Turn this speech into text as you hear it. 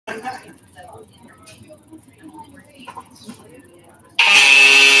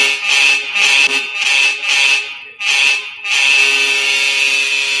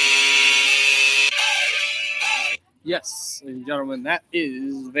ladies and gentlemen, that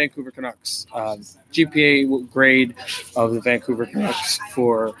is Vancouver Canucks. GPA grade of the Vancouver Canucks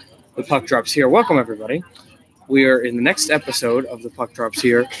for the Puck Drops here. Welcome, everybody. We are in the next episode of the Puck Drops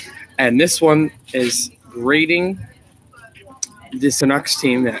here, and this one is grading this Canucks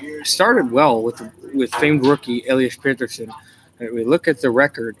team that started well with famed rookie Elias Pettersson. And we look at the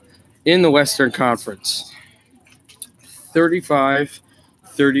record in the Western Conference: 35,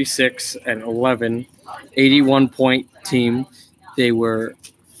 36, and 11. 81-point team. They were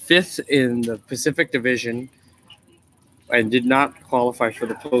fifth in the Pacific Division and did not qualify for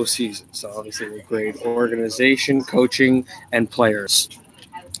the postseason. So obviously we grade organization, coaching, and players.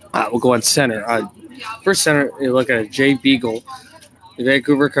 We'll go on center. First center, you look at Jay Beagle. The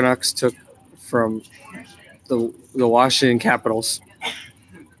Vancouver Canucks took from the Washington Capitals,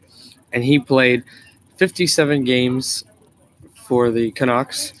 and he played 57 games for the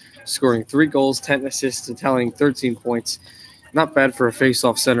Canucks, scoring 3 goals, 10 assists, and tallying 13 points. Not bad for a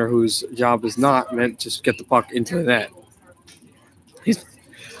face-off center whose job is not meant to get the puck into the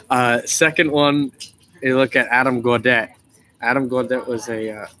net. Second one, you look at Adam Gaudette. Adam Gaudette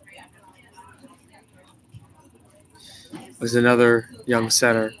was another young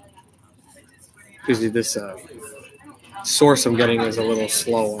center. Usually this source I'm getting is a little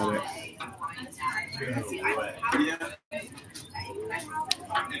slow on it.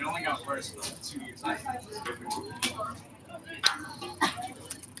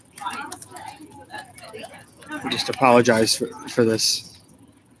 I just apologize for this.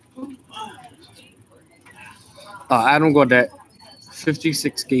 Adam Gaudette,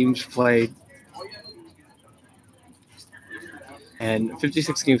 56 games played. And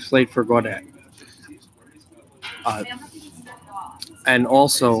 56 games played for Gaudette. And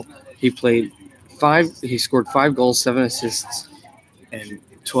also, he scored 5 goals, 7 assists, and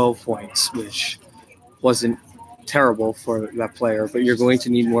 12 points, which wasn't terrible for that player, but you're going to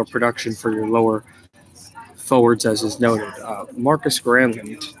need more production for your lower forwards, as is noted. Marcus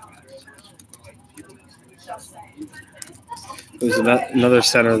Granlund was another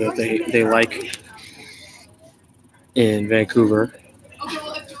center that they like in Vancouver.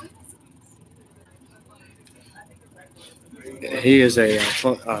 He is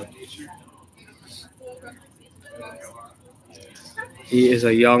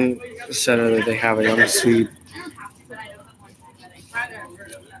a young center that they have, a young Swede.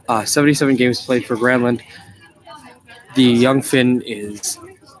 77 games played for Granlund. The young Finn is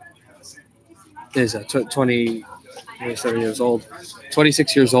 27 years old,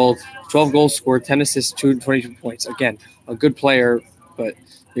 26 years old, 12 goals scored, 10 assists, 22 points. Again, a good player, but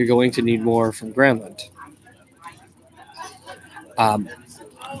you're going to need more from Granlund.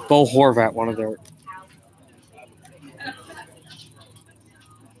 Bo Horvat, one of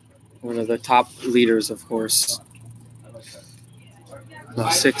the top leaders, of course. A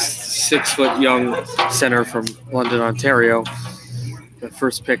 6 foot young center from London, Ontario. The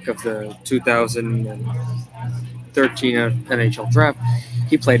first pick of the 2013 NHL draft.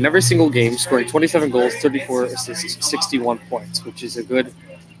 He played in every single game, scoring 27 goals, 34 assists, 61 points, which is a good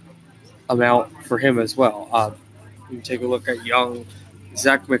amount for him as well. You can take a look at young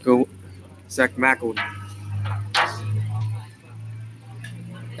Zach McEwen.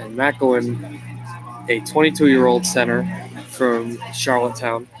 And McEwen, a 22-year-old center from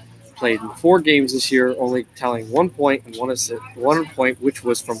Charlottetown, played in 4 games this year, only tallying 1 point and 1 assist. 1 point, which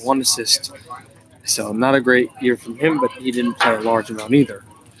was from 1 assist. So not a great year from him, but he didn't play a large amount either.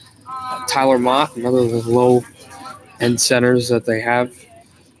 Tyler Mott, another of the low-end centers that they have.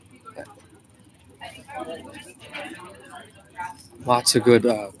 Mott's a good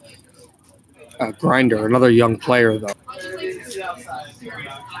grinder, another young player, though.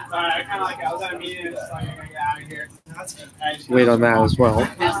 Wait on that as well.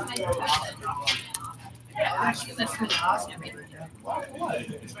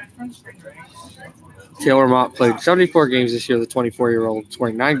 Taylor Mott played 74 games this year, the 24-year-old,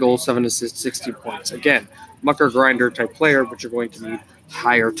 29 goals, 7 assists, 60 points. Again, mucker grinder type player, but you're going to need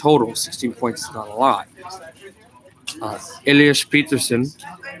higher total. 16 points is not a lot. Elias Pettersson,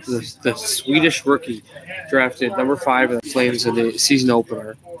 the Swedish rookie, drafted number 5 in the Flames in the season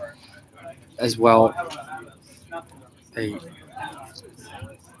opener as well.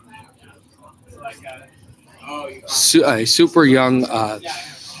 A super young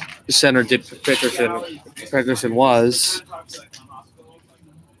center did Pettersson was.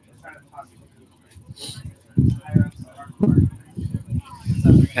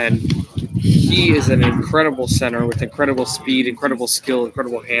 And he is an incredible center with incredible speed, incredible skill,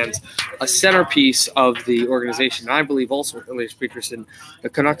 incredible hands. a centerpiece of the organization. I believe also Elias Peterson, the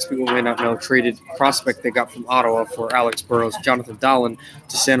Canucks, people may not know, traded prospect they got from Ottawa for Alex Burrows, Jonathan Dahlen,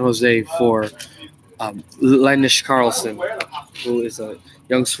 to San Jose for Linus Karlsson, who is a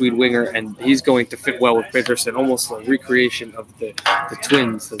young Swede winger, and he's going to fit well with Peterson, almost a recreation of the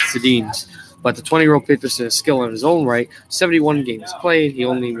twins, the Sedins. But the 20-year-old Peterson is skilled in his own right. 71 games played. He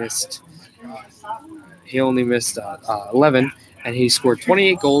only missed 11, and he scored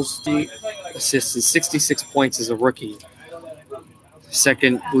 28 goals, 3 assists, and 66 points as a rookie.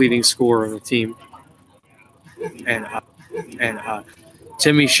 Second leading scorer on the team. And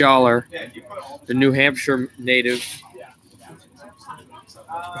Timmy Schaller, the New Hampshire native,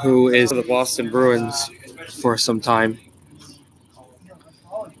 who is the Boston Bruins for some time.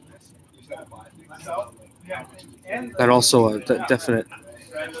 And also a definite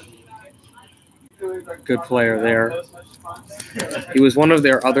good player there. He was one of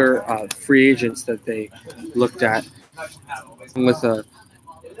their other free agents that they looked at with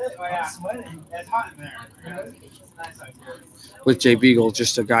Jay Beagle,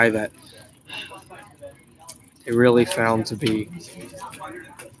 just a guy that they really found to be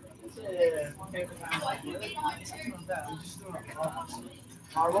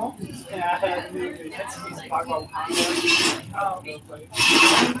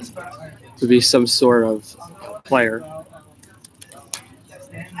some sort of player.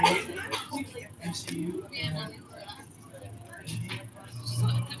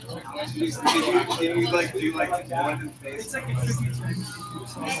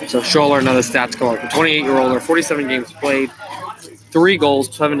 So Scholler, another stats caller. The 28-year-old, 47 games played, 3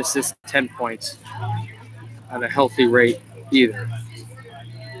 goals, 7 assists, 10 points, at a healthy rate either.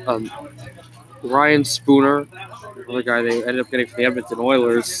 Ryan Spooner, another guy they ended up getting from the Edmonton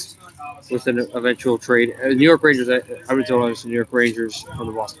Oilers with an eventual trade. New York Rangers, Edmonton Oilers, and New York Rangers from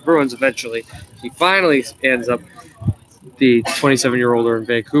the Boston Bruins. Eventually, he finally ends up the 27-year-old in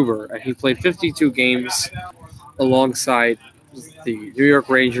Vancouver, and he played 52 games alongside the New York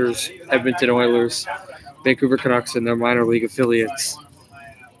Rangers, Edmonton Oilers, Vancouver Canucks, and their minor league affiliates.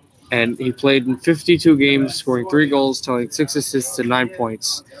 And he played in 52 games, scoring 3 goals, tallying 6 assists and 9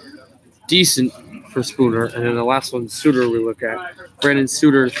 points. Decent for Spooner. And then the last one, Suter, we look at. Brandon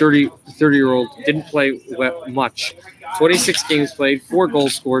Suter, 30-year-old, didn't play much. 26 games played, 4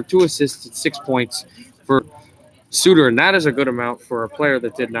 goals scored, 2 assists, and 6 points for Suter. And that is a good amount for a player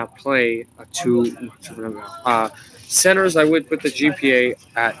that did not play centers, I would put the GPA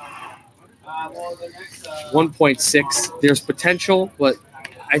at 1.6. There's potential, but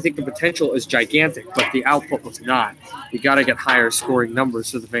I think the potential is gigantic, but the output was not. You got to get higher scoring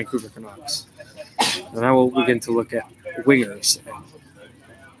numbers for the Vancouver Canucks. And I will begin to look at wingers.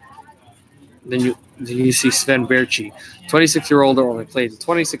 Then you see Sven Berchi, 26-year-old, only played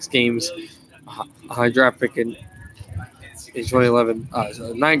 26 games, a high draft pick in 2011,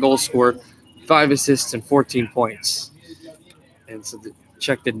 9 goals scored, 5 assists, and 14 points. And so the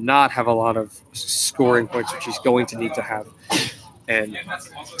Czech did not have a lot of scoring points, which he's going to need to have. And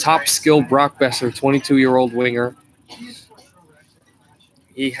top skill Brock Besser, 22-year-old winger.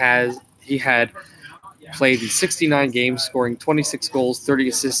 He had played in 69 games, scoring 26 goals, 30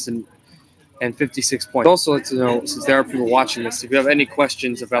 assists, and 56 points. I'd also like to know, since there are people watching this, if you have any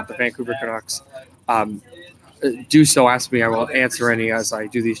questions about the Vancouver Canucks, do so. Ask me. I will answer any as I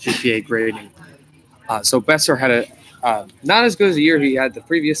do these GPA grading. So Besser had not as good as a year he had the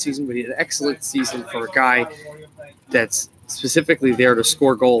previous season, but he had an excellent season for a guy that's specifically there to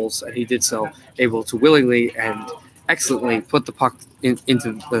score goals, and he did so, able to willingly and excellently put the puck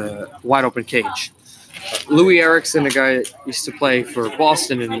into the wide-open cage. Louis Eriksson, a guy that used to play for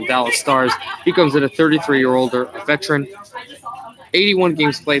Boston and the Dallas Stars, he comes in a 33-year-old veteran. 81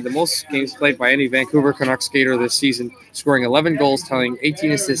 games played, the most games played by any Vancouver Canucks skater this season, scoring 11 goals, tallying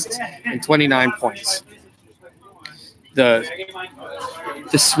 18 assists, and 29 points. The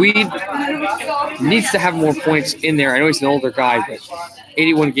Swede needs to have more points in there. I know he's an older guy, but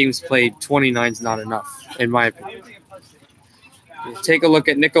 81 games played, 29 is not enough, in my opinion. Take a look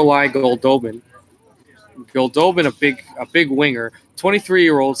at Nikolai Goldobin. Goldobin, a big winger,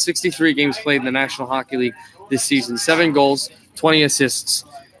 23-year-old, 63 games played in the National Hockey League this season, 7 goals, 20 assists,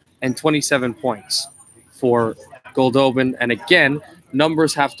 and 27 points for Goldobin. And again,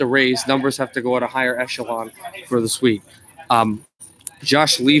 numbers have to raise. Numbers have to go at a higher echelon for the Swede.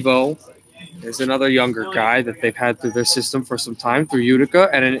 Josh Levo is another younger guy that they've had through their system for some time, through Utica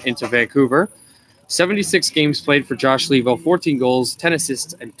and into Vancouver. 76 games played for Josh Levo, 14 goals, 10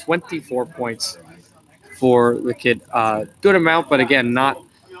 assists, and 24 points for the kid. Good amount, but again, not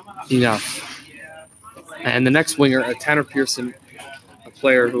enough. And the next winger, Tanner Pearson,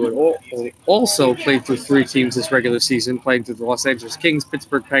 player who had also played through 3 teams this regular season, playing through the Los Angeles Kings,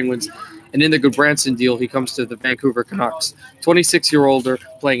 Pittsburgh Penguins, and in the Goodbranson deal, he comes to the Vancouver Canucks. 26-year-older,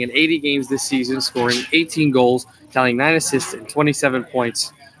 playing in 80 games this season, scoring 18 goals, tallying 9 assists and 27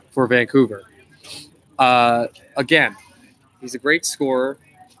 points for Vancouver. Again, he's a great scorer,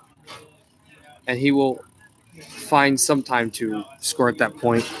 and he will find some time to score at that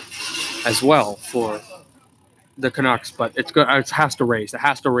point as well for the Canucks. But it's good. It has to raise. It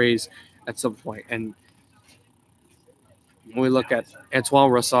has to raise at some point. And when we look at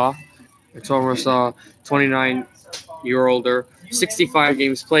Antoine Roussel, 29-year-older, 65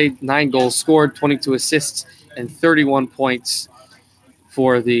 games played, 9 goals scored, 22 assists, and 31 points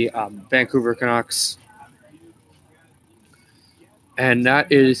for the Vancouver Canucks. And that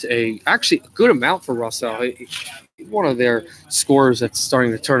is actually a good amount for Roussel. He's one of their scorers that's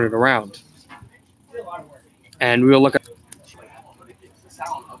starting to turn it around. And we'll look at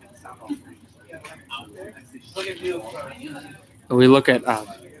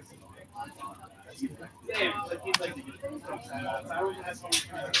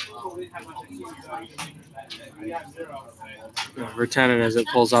Virtanen as it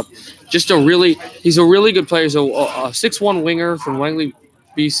pulls up. He's a really good player. He's a 6'1" winger from Langley,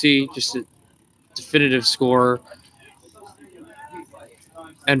 BC, just a definitive scorer.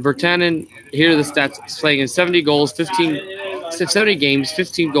 And Virtanen, here are the stats, he's playing in 70 games,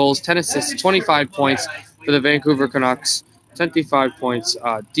 15 goals, 10 assists, 25 points for the Vancouver Canucks, 25 points,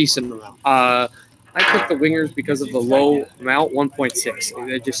 decent amount. I took the wingers because of the low amount, 1.6.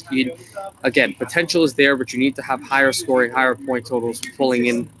 They just need, again, potential is there, but you need to have higher scoring, higher point totals pulling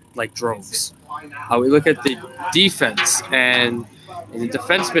in like droves. We look at the defense, and the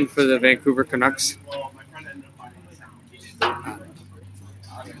defenseman for the Vancouver Canucks,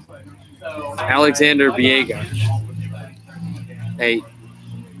 Alexander Biega, a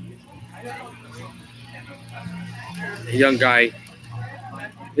young guy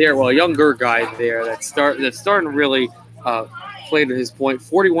there, a younger guy there that's starting to really play to his point.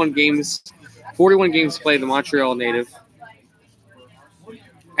 41 games played, the Montreal native,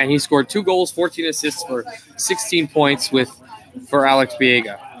 and he scored 2 goals, 14 assists for 16 points for Alex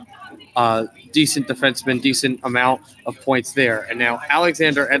Biega. Decent defenseman, decent amount of points there. And now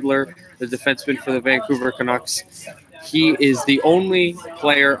Alexander Edler, the defenseman for the Vancouver Canucks, he is the only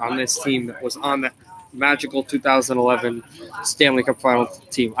player on this team that was on that magical 2011 Stanley Cup Final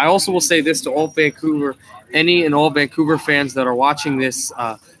team. I also will say this to all Vancouver fans that are watching this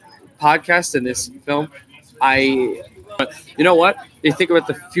podcast and this film. But you know what? You think about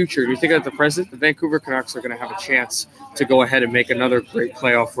the future. You think about the present. The Vancouver Canucks are going to have a chance to go ahead and make another great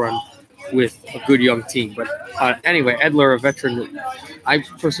playoff run with a good young team. But anyway, Edler, a veteran, I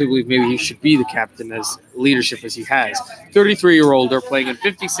personally believe maybe he should be the captain as leadership as he has. 33-year-older, playing in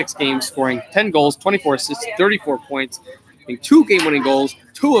 56 games, scoring 10 goals, 24 assists, 34 points, having 2 game-winning goals,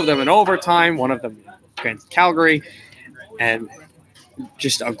 2 of them in overtime, 1 of them against Calgary, and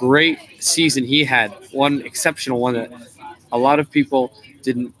just a great season he had. One exceptional one that a lot of people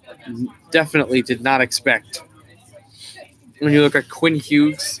definitely did not expect. When you look at Quinn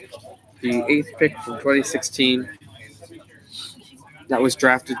Hughes, the 8th pick from 2016, that was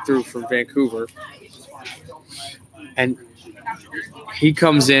drafted through from Vancouver, and he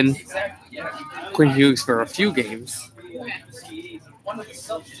comes in, Quinn Hughes, for a few games,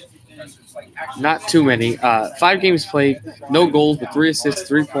 not too many, 5 games played, no goals, but 3 assists,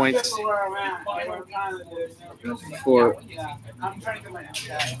 3 points for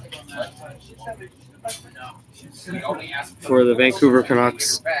the Vancouver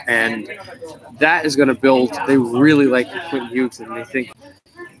Canucks, and that is going to build. They really like Quinn Hughes, and they think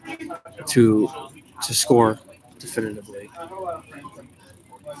to score definitively.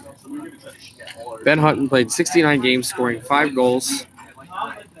 Ben Hutton played 69 games, scoring 5 goals,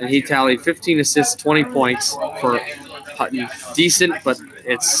 and he tallied 15 assists, 20 points for Hutton. Decent, but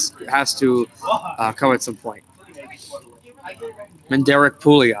it has to come at some point. And Derek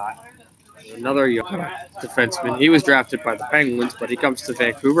Pouliot, another young defenseman. He was drafted by the Penguins, but he comes to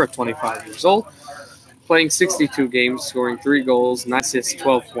Vancouver at 25 years old, playing 62 games, scoring 3 goals, 9 assists,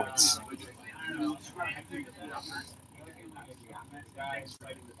 12 points.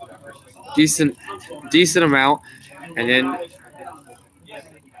 Decent amount. And then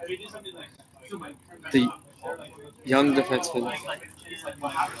the young defenseman,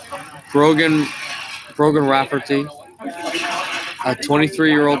 Brogan Rafferty, a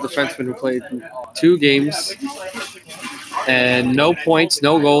 23-year-old defenseman who played 2 games and no points,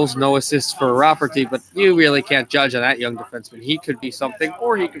 no goals, no assists for Rafferty, but you really can't judge on that young defenseman. He could be something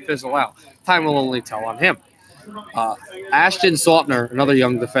or he could fizzle out. Time will only tell on him. Ashton Saltner, another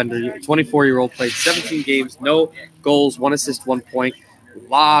young defender, 24-year-old, played 17 games, no goals, 1 assist, 1 point. A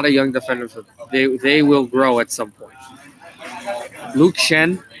lot of young defenders. They will grow at some point. Luke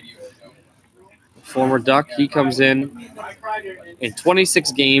Shen, former Duck, he comes in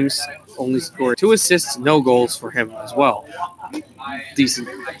 26 games, only scored 2 assists, no goals for him as well. Decent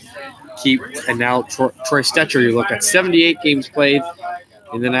keep. And now Troy Stetcher, you look at 78 games played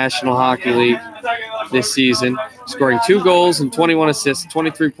in the National Hockey League this season, scoring 2 goals and 21 assists,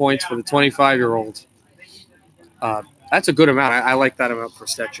 23 points for the 25-year-old. That's a good amount. I like that amount for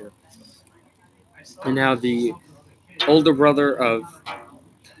Stetcher. And now the older brother of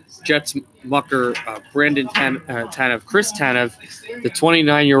Jets mucker Brandon Tanev, Chris Tanev, the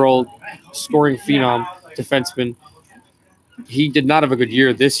 29-year-old scoring phenom defenseman. He did not have a good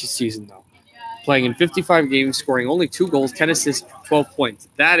year this season, though. Playing in 55 games, scoring only 2 goals, 10 assists, 12 points.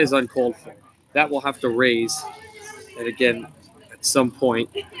 That is uncalled for. That will have to raise, and again, at some point,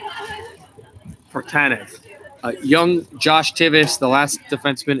 for Tanev. Young Josh Tivis, the last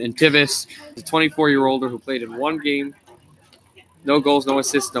defenseman in Tivis, the 24-year-older who played in 1 game, no goals, no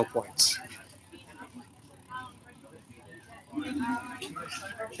assists, no points.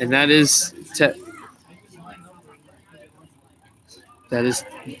 And that is the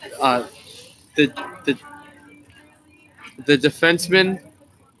defenseman.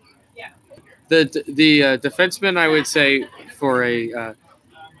 The defenseman, I would say, for a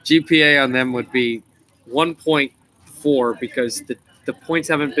GPA on them would be 1.4 because the points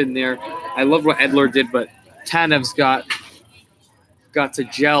haven't been there. I love what Edler did, but Tanev's got to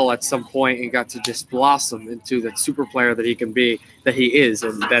gel at some point and got to just blossom into the super player that he can be, that he is,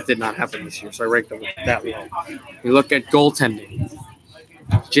 and that did not happen this year. So I ranked them that low. We look at goaltending.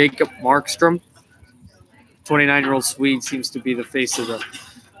 Jacob Markstrom, 29-year-old Swede, seems to be the face of the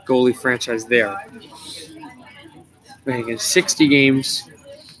goalie franchise there. Playing in 60 games,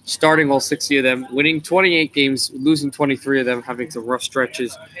 starting all 60 of them, winning 28 games, losing 23 of them, having some rough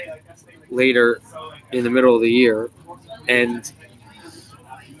stretches later in the middle of the year, and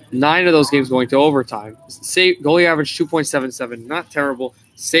 9 of those games going to overtime. Goalie average 2.77, not terrible.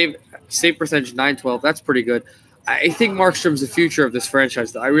 Save percentage 912, that's pretty good. I think Markstrom's the future of this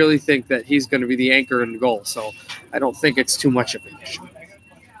franchise, though. I really think that he's going to be the anchor in the goal, so I don't think it's too much of an issue.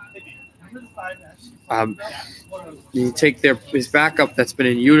 You take his backup that's been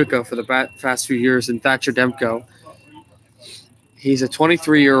in Utica for the past few years, in Thatcher Demko. He's a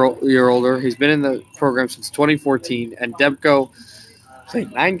 23-year-older. He's been in the program since 2014, and Demko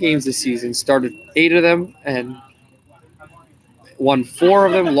played 9 games this season, started 8 of them, and won 4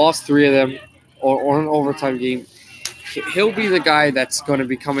 of them, lost 3 of them, or an overtime game. He'll be the guy that's going to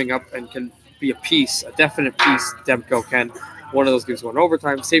be coming up and can be a definite piece. Demko can. One of those games won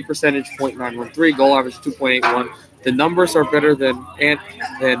overtime. Save percentage, .913. Goal average, 2.81. The numbers are better than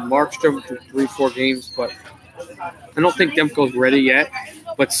Markstrom through 3-4 games, but I don't think Demko's ready yet.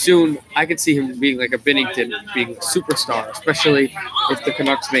 But soon, I could see him being like a Binnington, being a superstar, especially if the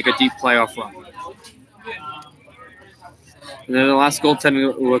Canucks make a deep playoff run. And then the last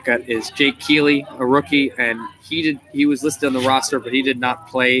goaltender we look at is Jake Keeley, a rookie, and he was listed on the roster, but he did not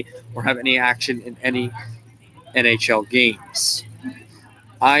play or have any action in any NHL games.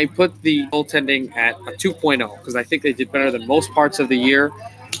 I put the goaltending at a 2.0 because I think they did better than most parts of the year.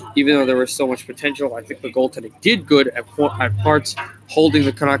 Even though there was so much potential, I think the goaltending did good at parts, holding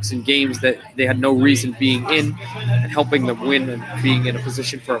the Canucks in games that they had no reason being in and helping them win and being in a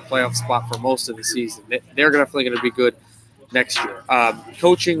position for a playoff spot for most of the season. They're definitely going to be good next year.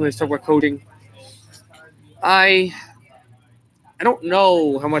 Coaching, let's talk about coaching. I don't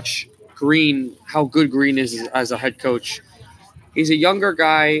know how good Green is as a head coach. He's a younger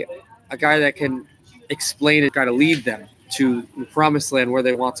guy, a guy that can explain it, got to lead them to the promised land where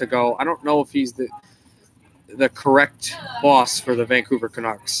they want to go. I don't know if he's the correct boss for the Vancouver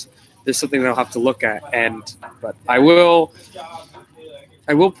Canucks. There's something they'll have to look at, but I will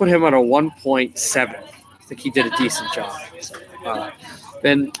put him at a 1.7. I think he did a decent job.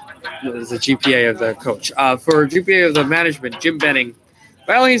 Then there's the GPA of the coach. For GPA of the management, Jim Benning,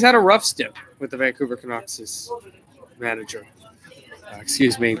 well, he's had a rough stint with the Vancouver Canucks as manager.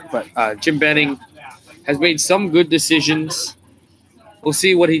 But Jim Benning has made some good decisions. We'll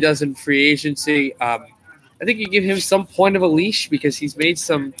see what he does in free agency. I think you give him some point of a leash because he's made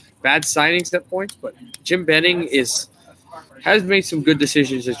some bad signings at points, but Jim Benning has made some good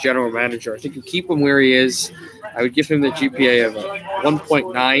decisions as general manager. I think you keep him where he is. I would give him the GPA of a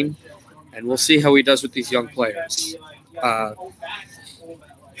 1.9, and we'll see how he does with these young players.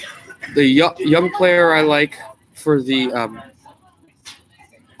 The young player I like for the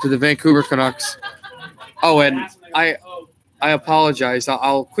Vancouver Canucks Oh, and I apologize.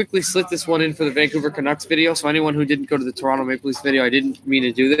 I'll quickly slip this one in for the Vancouver Canucks video. So anyone who didn't go to the Toronto Maple Leafs video, I didn't mean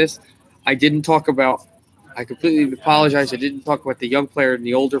to do this. I completely apologize. I didn't talk about the young player and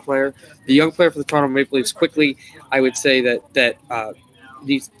the older player. The young player for the Toronto Maple Leafs, quickly, I would say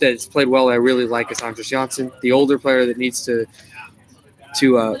that's played well, I really like, is Andres Johnson. The older player that needs to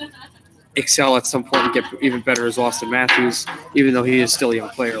excel at some point and get even better is Austin Matthews, even though he is still a young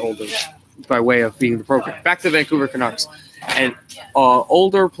player, older by way of being the program. Back to the Vancouver Canucks. And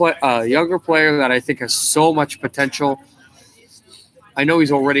younger player that I think has so much potential. I know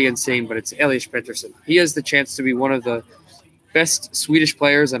he's already insane, but it's Elias Pettersson. He has the chance to be one of the best Swedish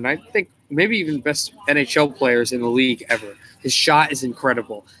players, and I think maybe even best NHL players in the league ever. His shot is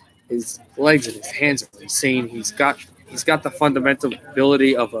incredible. His legs and his hands are insane. He's got the fundamental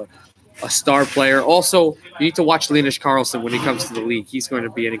ability of a star player. Also, you need to watch Linus Karlsson when he comes to the league. He's going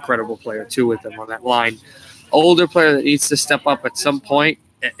to be an incredible player too with him on that line. Older player that needs to step up at some point.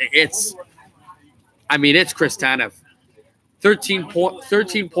 It's Chris Tanev. 13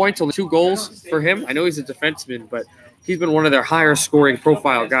 points, only 2 goals for him. I know he's a defenseman, but he's been one of their higher scoring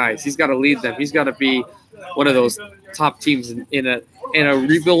profile guys. He's got to lead them. He's got to be one of those top teams in a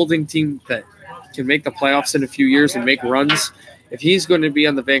rebuilding team that can make the playoffs in a few years and make runs. If he's going to be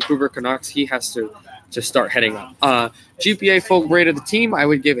on the Vancouver Canucks, he has to start heading up. GPA full grade of the team, I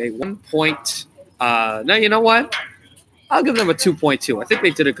would give a 1 point. No, you know what? I'll give them a 2.2. I think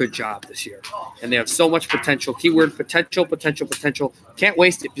they did a good job this year. And they have so much potential. Keyword potential. Can't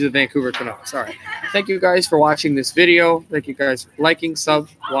waste it to the Vancouver Canucks. All right. Thank you guys for watching this video. Thank you guys for liking, sub,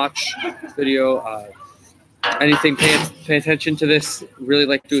 watch video. Anything, pay attention to this. Really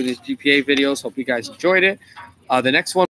like doing these GPA videos. Hope you guys enjoyed it. The next one.